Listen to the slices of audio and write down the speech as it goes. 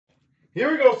Here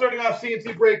we go, starting off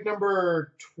CNC break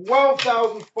number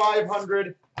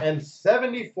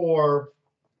 12,574.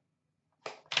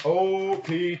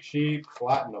 OPC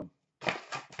Platinum.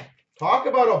 Talk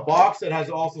about a box that has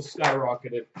also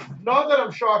skyrocketed. Not that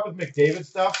I'm shocked with McDavid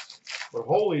stuff, but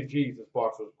holy jeez, this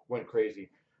box went crazy.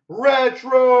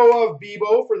 Retro of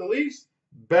Bebo for the Leafs.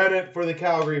 Bennett for the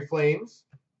Calgary Flames.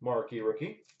 Marquee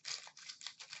rookie.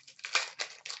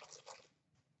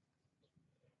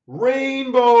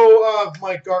 Rainbow of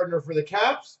Mike Gardner for the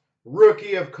Caps.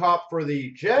 Rookie of Cop for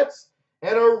the Jets.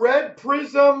 And a red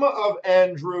prism of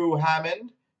Andrew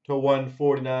Hammond to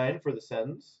 149 for the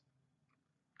Sens.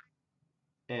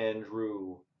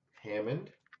 Andrew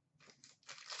Hammond.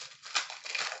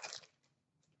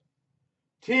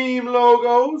 Team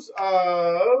logos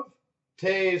of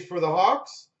Taves for the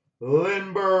Hawks.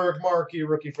 Lindbergh marquee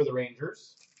rookie for the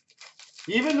Rangers.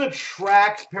 Even the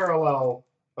tracked parallel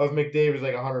of McDavid is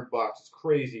like $100. It's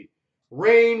crazy.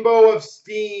 Rainbow of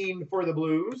Steen for the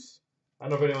Blues. I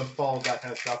don't know if anyone follows that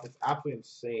kind of stuff. It's absolutely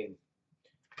insane.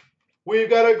 We've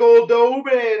got a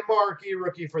Goldobin marquee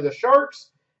rookie for the Sharks.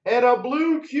 And a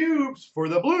blue cubes for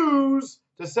the Blues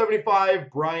to 75,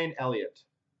 Brian Elliott.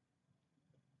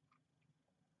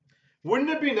 Wouldn't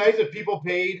it be nice if people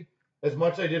paid as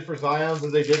much they did for Zions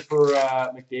as they did for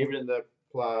McDavid in the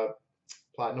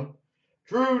Platinum?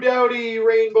 Drew Doughty,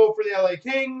 rainbow for the LA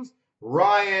Kings.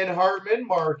 Ryan Hartman,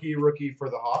 marquee rookie for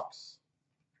the Hawks.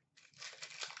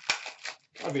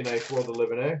 That'd be a nice world to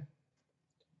live in, eh?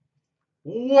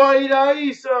 White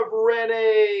ice of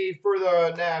Rene for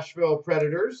the Nashville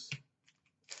Predators.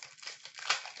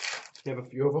 You have a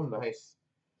few of them. Nice.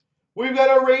 We've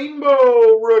got a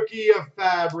rainbow rookie of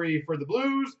Fabry for the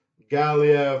Blues.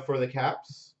 Gallia for the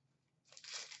Caps.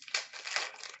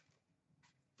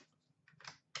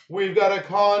 We've got a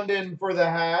Condon for the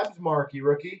Habs, marquee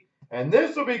rookie. And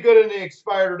this will be good in the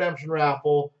expired redemption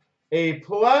raffle. A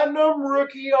platinum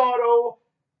rookie auto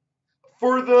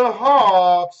for the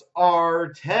Hawks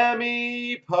are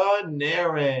Tammy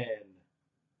Panarin.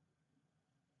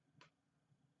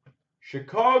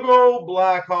 Chicago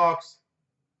Blackhawks,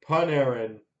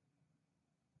 Panarin.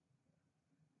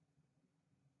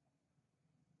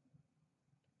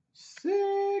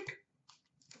 Sick.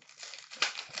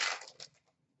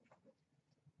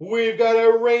 We've got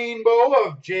a rainbow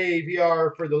of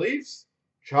JVR for the Leafs.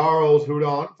 Charles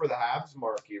Hudon for the Habs,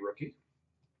 marquee rookie.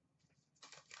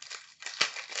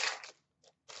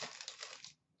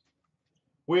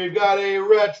 We've got a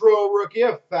retro rookie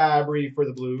of Fabry for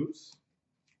the Blues.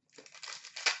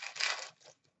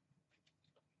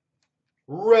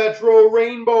 Retro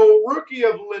rainbow rookie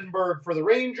of Lindbergh for the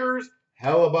Rangers.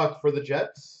 Hellebuck for the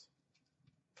Jets.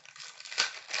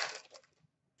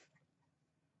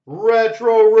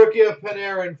 Retro rookie of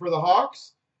Panarin for the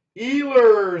Hawks.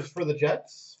 Ehlers for the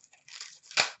Jets.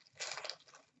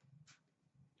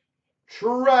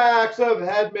 Tracks of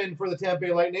Hedman for the Tampa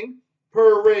Bay Lightning.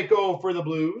 Parayko for the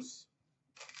Blues.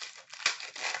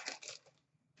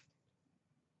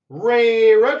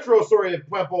 Retro of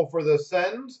Puempo for the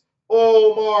Sens.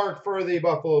 Olmark for the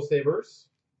Buffalo Sabres.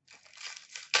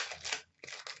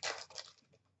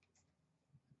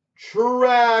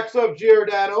 Tracks of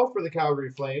Giordano for the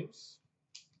Calgary Flames.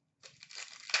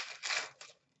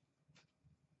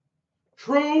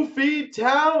 Trophy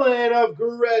talent of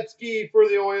Gretzky for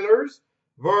the Oilers.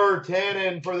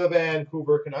 Virtanen for the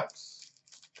Vancouver Canucks.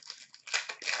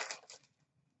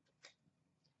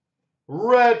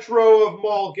 Retro of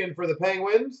Malkin for the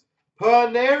Penguins.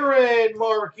 Panarin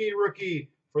marquee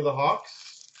rookie for the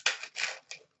Hawks.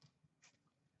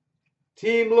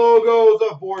 Team logos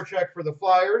of Voracek for the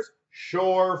Flyers.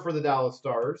 Shore for the Dallas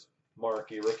Stars.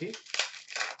 Marquee rookie.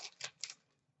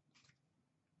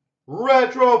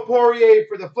 Retro of Poirier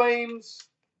for the Flames.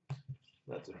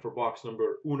 That's it for box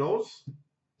number unos.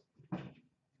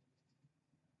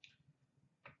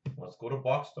 Let's go to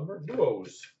box number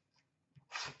duos.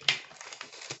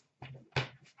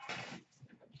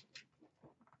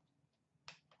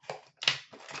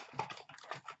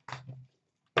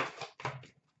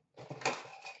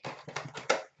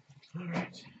 All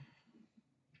right.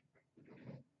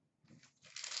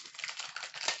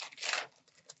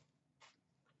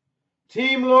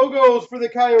 Team logos for the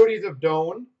Coyotes of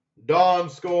Doan. Don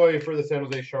Skoy for the San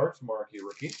Jose Sharks, marquee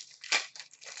rookie.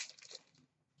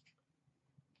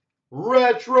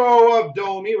 Retro of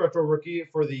Domi, retro rookie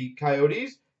for the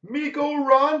Coyotes. Mikko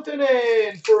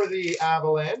Rantanen for the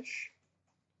Avalanche,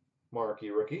 marquee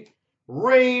rookie.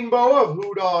 Rainbow of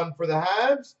Hudon for the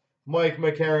Habs. Mike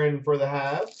McCarron for the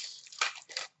Habs.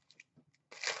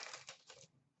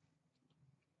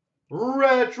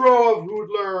 Retro of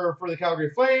Hoodler for the Calgary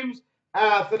Flames.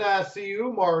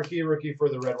 Athanasiou, marquee rookie for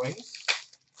the Red Wings.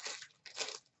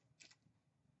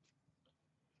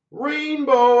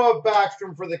 Rainbow of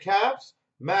Backstrom for the Caps.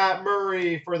 Matt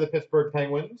Murray for the Pittsburgh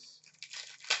Penguins.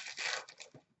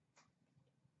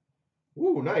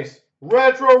 Ooh, nice.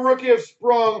 Retro rookie of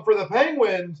Sprung for the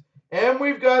Penguins. And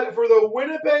we've got it for the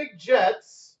Winnipeg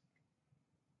Jets.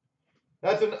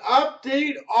 That's an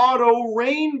update auto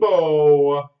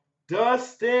rainbow.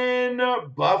 Dustin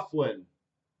Byfuglien.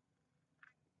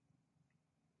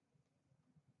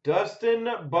 Dustin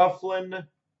Byfuglien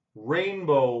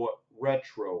rainbow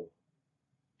retro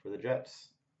for the Jets.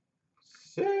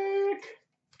 Sick.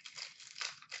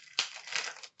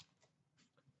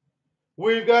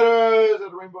 We've got is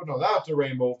that a rainbow? No, that's a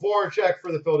rainbow. Voracek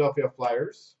for the Philadelphia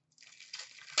Flyers.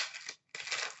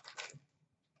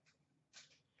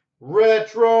 Rookie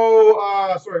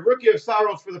of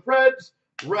Saros for the Preds.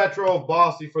 Retro of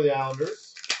Bossy for the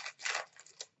Islanders.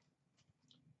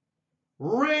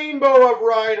 Rainbow of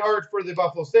Reinhardt for the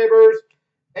Buffalo Sabres.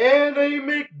 And a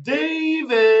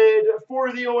McDavid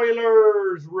for the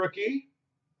Oilers rookie.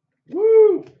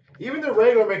 Woo! Even the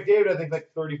regular McDavid, I think,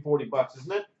 like 30, 40 bucks,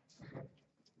 isn't it?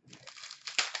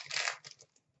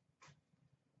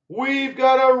 We've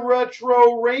got a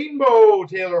retro rainbow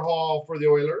Taylor Hall for the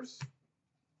Oilers.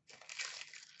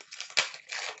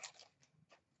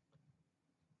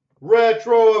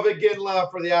 Retro of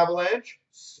Iginla for the Avalanche.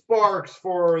 Sparks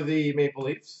for the Maple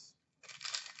Leafs.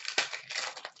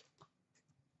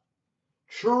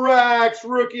 Trax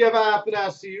rookie of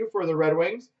Athanasiou for the Red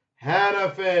Wings.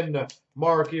 Hanifin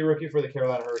marquee rookie for the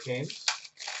Carolina Hurricanes.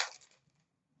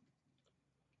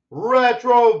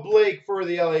 Retro of Blake for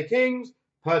the LA Kings.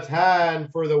 Patan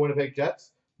for the Winnipeg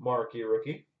Jets. Marquee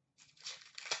rookie.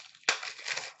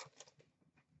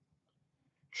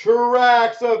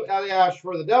 Trax of Eliash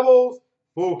for the Devils.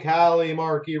 Bukali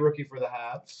marquee rookie for the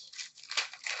Habs.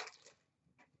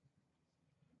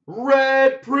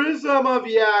 Red Prism of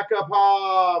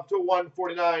Yakupov to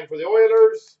 149 for the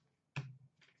Oilers.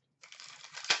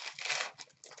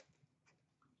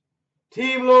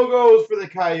 Team logos for the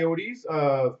Coyotes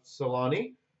of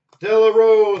Solani. De La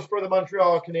Rose for the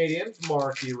Montreal Canadiens,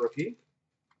 marquee rookie.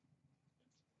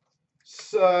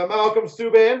 Malcolm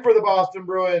Subban for the Boston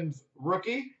Bruins,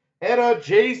 rookie. And a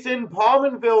Jason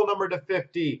Pominville, number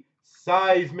 /50,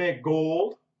 seismic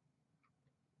gold.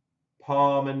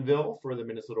 Pominville for the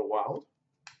Minnesota Wild.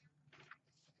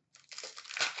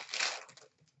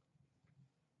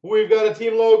 We've got a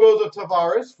team logos of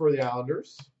Tavares for the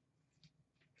Islanders.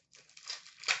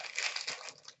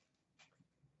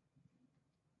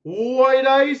 White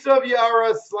ice of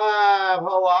Yaroslav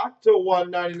Halak to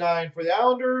 199 for the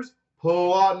Islanders.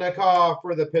 Plotnikov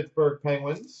for the Pittsburgh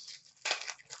Penguins.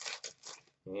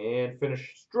 And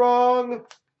finish strong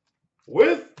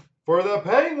with, for the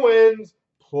Penguins,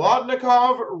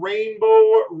 Plotnikov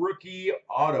Rainbow Rookie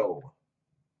Auto.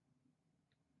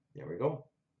 There we go.